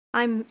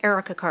I'm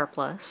Erika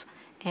Karplus,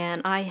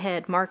 and I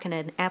head market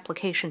and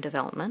application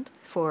development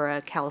for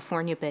a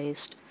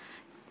California-based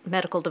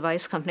medical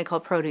device company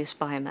called Proteus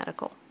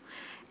Biomedical.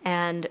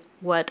 And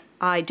what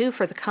I do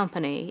for the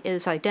company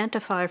is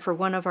identify for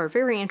one of our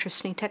very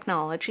interesting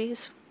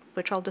technologies,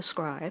 which I'll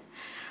describe,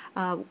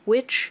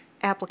 which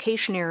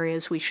application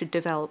areas we should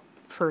develop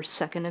first,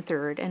 second, and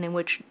third, and in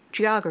which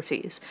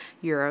geographies,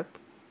 Europe,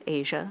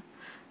 Asia,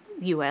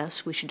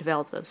 US, we should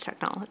develop those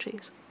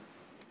technologies.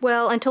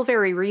 Well, until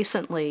very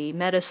recently,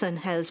 medicine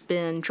has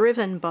been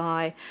driven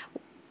by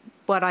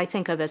what I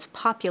think of as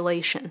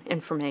population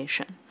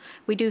information.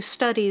 We do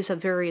studies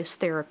of various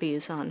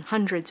therapies on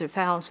hundreds or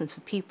thousands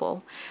of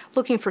people,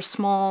 looking for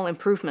small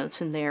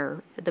improvements in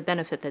the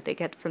benefit that they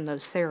get from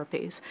those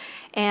therapies.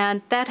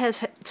 And that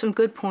has some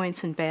good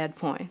points and bad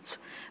points.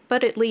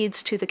 But it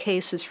leads to the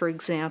cases, for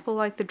example,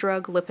 like the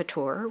drug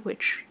Lipitor,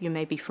 which you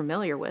may be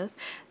familiar with,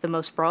 the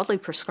most broadly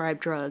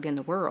prescribed drug in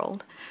the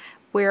world,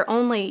 where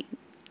only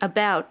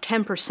about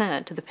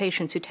 10% of the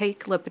patients who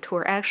take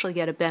Lipitor actually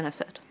get a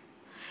benefit.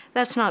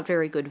 That's not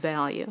very good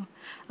value.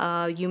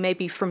 You may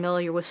be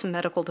familiar with some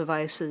medical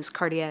devices,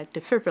 cardiac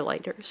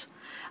defibrillators.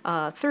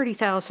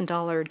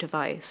 $30,000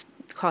 device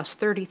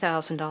costs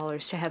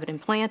 $30,000 to have it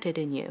implanted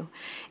in you,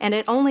 and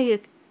it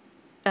only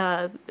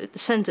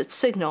sends its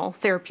signal,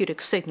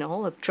 therapeutic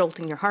signal of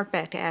jolting your heart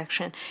back to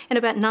action in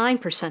about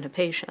 9% of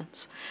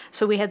patients.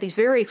 So we have these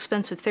very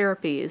expensive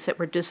therapies that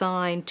were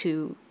designed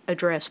to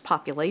address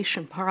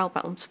population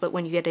problems, but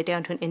when you get it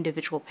down to an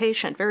individual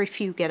patient, very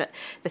few get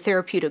the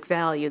therapeutic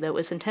value that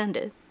was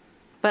intended.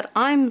 But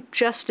I'm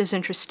just as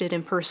interested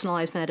in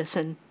personalized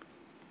medicine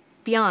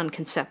beyond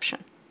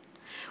conception.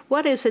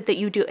 What is it that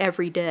you do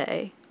every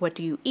day? What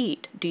do you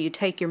eat? Do you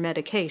take your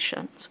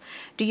medications?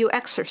 Do you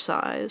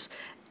exercise?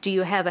 Do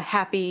you have a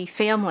happy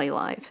family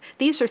life?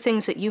 These are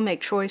things that you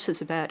make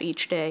choices about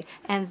each day,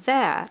 and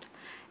that,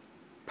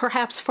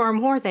 perhaps far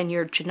more than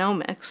your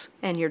genomics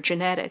and your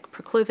genetic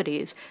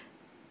proclivities,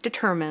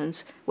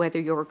 determines whether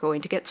you're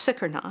going to get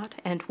sick or not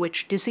and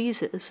which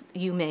diseases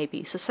you may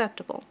be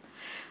susceptible.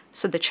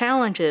 So the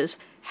challenge is,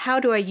 how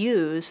do I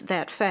use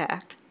that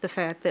fact, the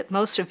fact that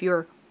most of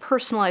your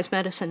personalized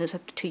medicine is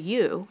up to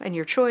you and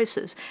your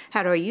choices,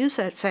 how do I use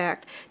that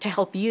fact to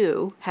help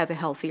you have a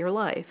healthier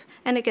life?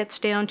 And it gets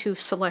down to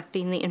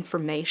selecting the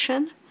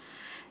information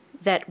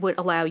that would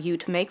allow you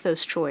to make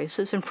those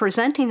choices and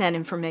presenting that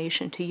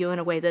information to you in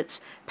a way that's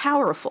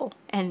powerful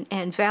and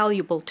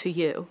valuable to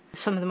you.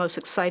 Some of the most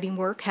exciting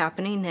work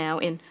happening now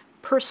in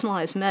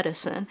personalized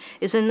medicine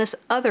is in this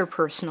other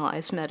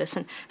personalized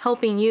medicine,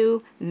 helping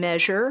you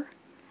measure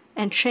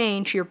and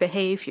change your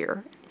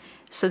behavior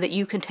so that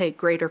you can take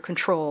greater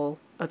control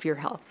of your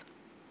health.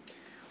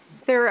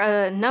 There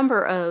are a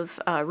number of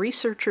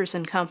researchers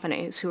and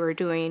companies who are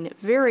doing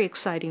very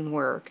exciting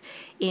work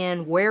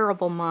in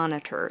wearable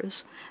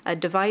monitors,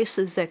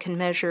 devices that can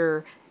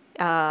measure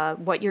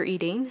what you're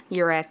eating,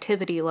 your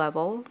activity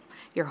level,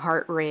 your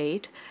heart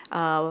rate,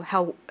 what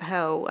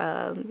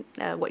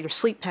your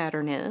sleep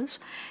pattern is,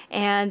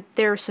 and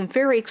there are some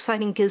very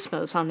exciting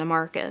gizmos on the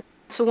market.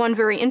 So one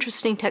very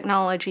interesting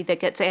technology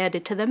that gets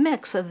added to the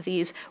mix of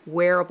these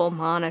wearable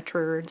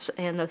monitors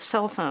and the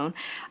cell phone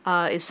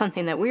is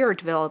something that we are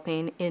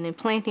developing in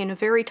implanting a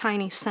very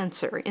tiny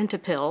sensor into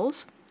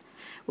pills,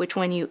 which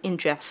when you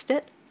ingest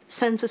it,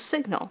 sends a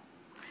signal.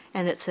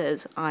 And it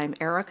says, I'm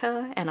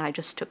Erika, and I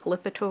just took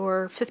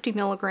Lipitor 50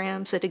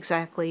 milligrams at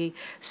exactly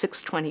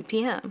 6:20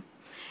 p.m.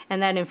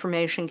 And that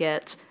information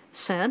gets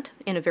sent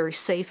in a very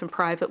safe and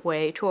private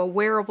way to a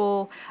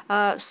wearable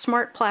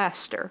smart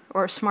plaster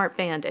or a smart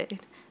Band-Aid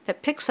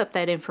that picks up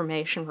that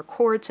information,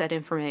 records that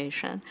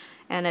information,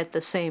 and at the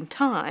same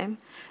time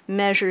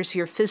measures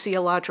your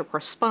physiologic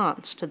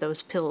response to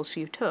those pills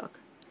you took.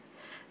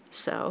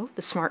 So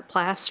the smart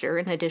plaster,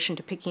 in addition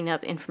to picking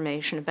up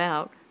information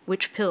about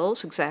which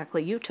pills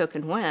exactly you took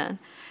and when,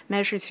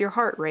 measures your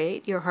heart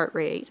rate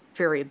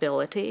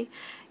variability,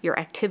 your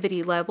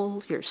activity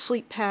level, your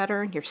sleep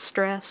pattern, your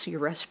stress, your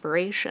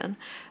respiration,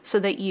 so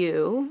that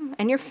you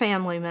and your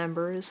family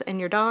members and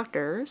your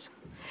doctors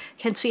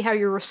can see how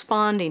you're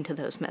responding to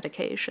those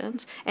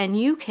medications. And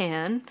you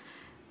can,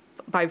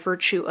 by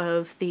virtue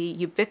of the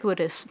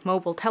ubiquitous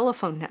mobile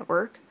telephone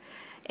network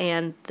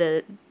and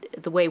the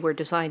way we're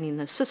designing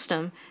the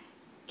system,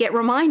 get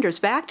reminders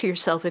back to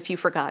yourself if you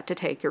forgot to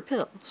take your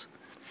pills.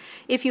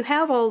 If you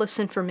have all this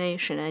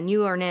information and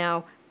you are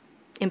now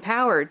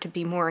empowered to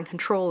be more in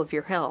control of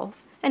your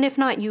health, and if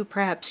not you,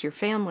 perhaps your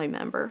family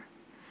member,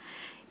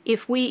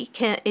 if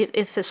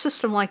a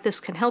system like this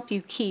can help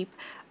you keep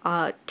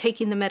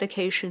taking the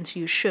medications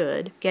you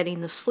should,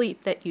 getting the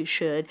sleep that you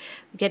should,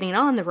 getting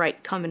on the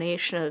right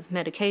combination of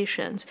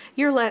medications,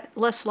 you're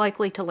less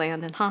likely to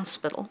land in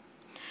hospital.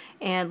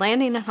 And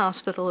landing in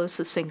hospital is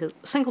the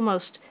single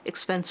most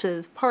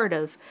expensive part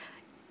of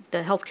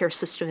the healthcare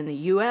system in the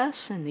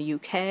US, in the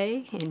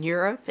UK, in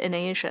Europe, in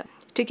Asia.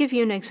 To give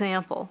you an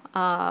example,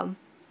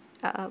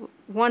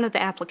 one of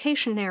the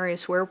application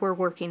areas where we're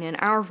working in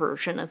our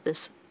version of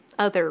this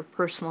other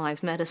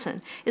personalized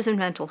medicine is in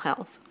mental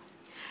health.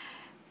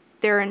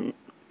 There are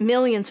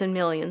millions and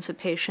millions of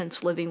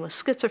patients living with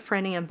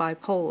schizophrenia and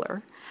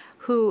bipolar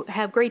who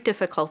have great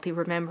difficulty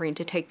remembering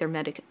to take their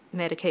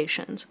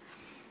medications.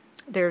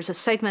 There's a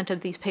segment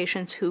of these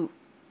patients who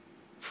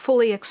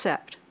fully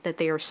accept that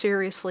they are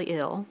seriously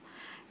ill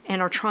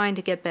and are trying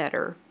to get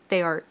better.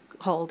 They are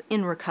called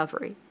in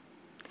recovery.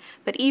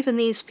 But even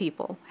these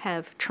people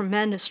have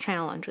tremendous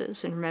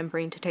challenges in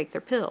remembering to take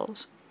their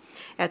pills.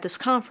 At this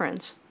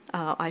conference,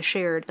 I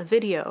shared a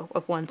video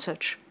of one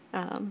such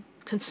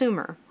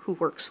consumer who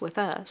works with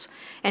us,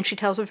 and she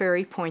tells a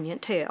very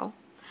poignant tale,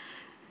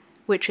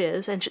 which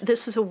is, and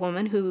this is a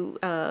woman who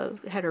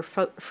had her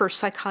first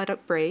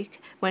psychotic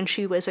break when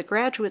she was at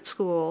graduate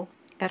school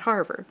at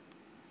Harvard.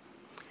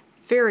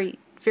 Very,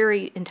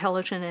 very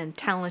intelligent and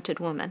talented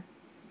woman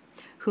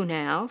who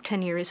now,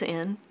 10 years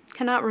in,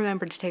 cannot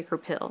remember to take her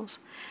pills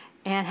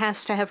and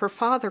has to have her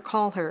father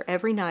call her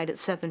every night at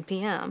 7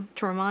 p.m.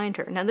 to remind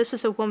her. Now, this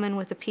is a woman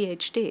with a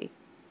PhD,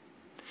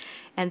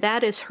 and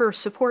that is her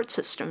support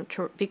system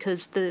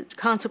because the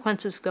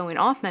consequences of going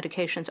off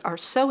medications are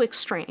so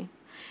extreme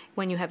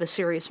when you have a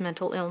serious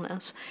mental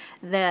illness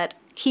that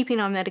keeping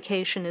on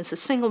medication is the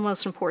single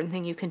most important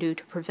thing you can do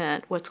to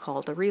prevent what's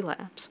called a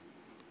relapse.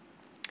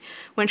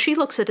 When she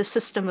looks at a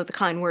system of the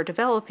kind we're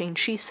developing,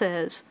 she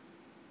says,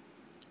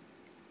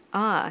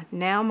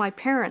 now my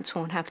parents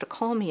won't have to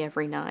call me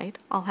every night.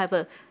 I'll have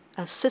a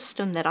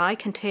system that I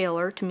can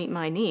tailor to meet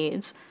my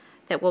needs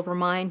that will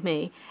remind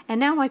me, and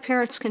now my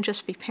parents can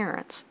just be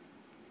parents.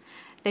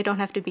 They don't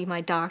have to be my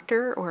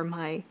doctor or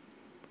my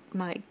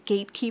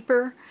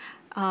gatekeeper.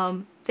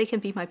 They can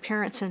be my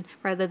parents, and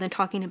rather than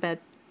talking about,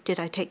 did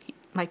I take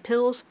my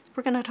pills,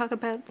 we're going to talk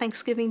about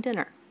Thanksgiving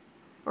dinner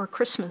or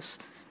Christmas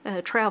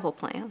travel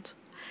plans.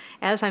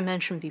 As I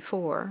mentioned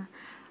before,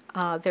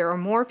 there are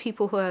more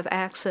people who have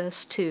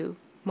access to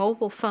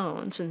mobile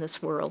phones in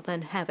this world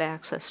than have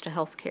access to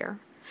health care.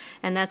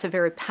 And that's a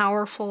very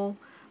powerful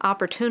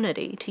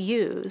opportunity to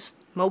use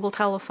mobile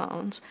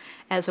telephones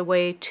as a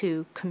way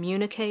to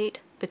communicate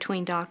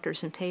between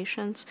doctors and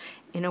patients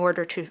in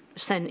order to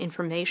send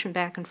information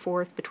back and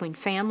forth between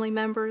family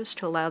members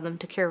to allow them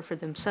to care for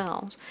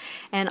themselves.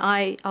 And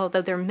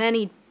although there are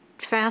many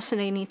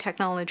fascinating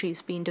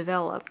technologies being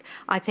developed,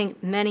 I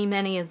think many,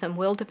 many of them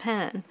will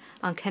depend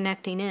on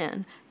connecting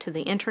in to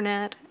the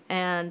internet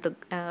and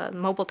the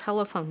mobile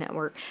telephone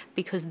network,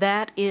 because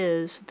that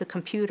is the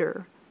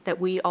computer that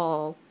we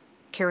all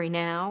carry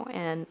now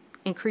and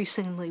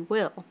increasingly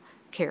will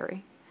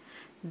carry.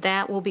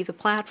 That will be the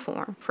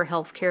platform for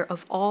healthcare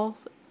of all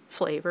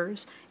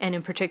flavors, and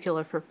in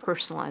particular for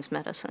personalized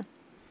medicine.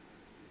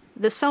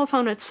 The cell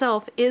phone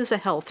itself is a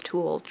health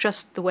tool,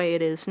 just the way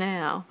it is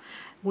now.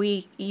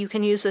 You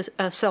can use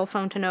a cell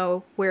phone to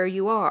know where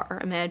you are.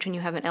 Imagine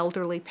you have an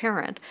elderly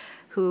parent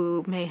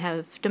who may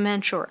have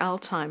dementia or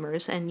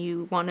Alzheimer's, and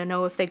you want to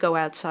know if they go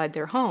outside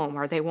their home.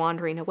 Are they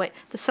wandering away?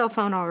 The cell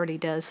phone already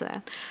does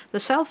that. The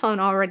cell phone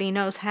already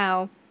knows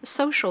how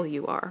social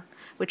you are,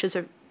 which is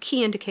a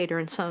key indicator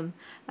in some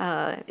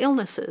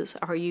illnesses.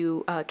 Are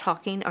you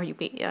talking? Are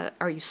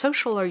you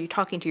social? Are you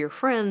talking to your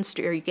friends?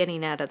 Are you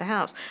getting out of the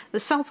house? The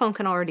cell phone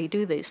can already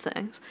do these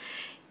things.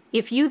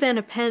 If you then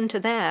append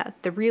to that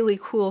the really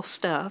cool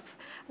stuff,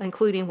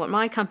 including what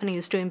my company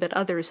is doing, but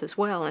others as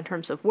well, in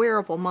terms of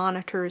wearable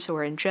monitors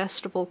or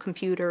ingestible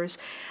computers,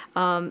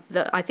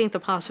 I think the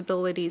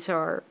possibilities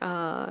are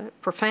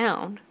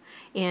profound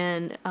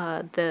in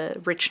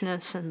the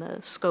richness and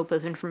the scope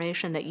of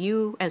information that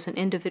you as an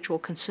individual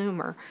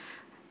consumer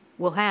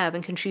will have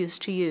and can choose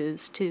to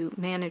use to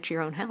manage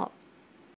your own health.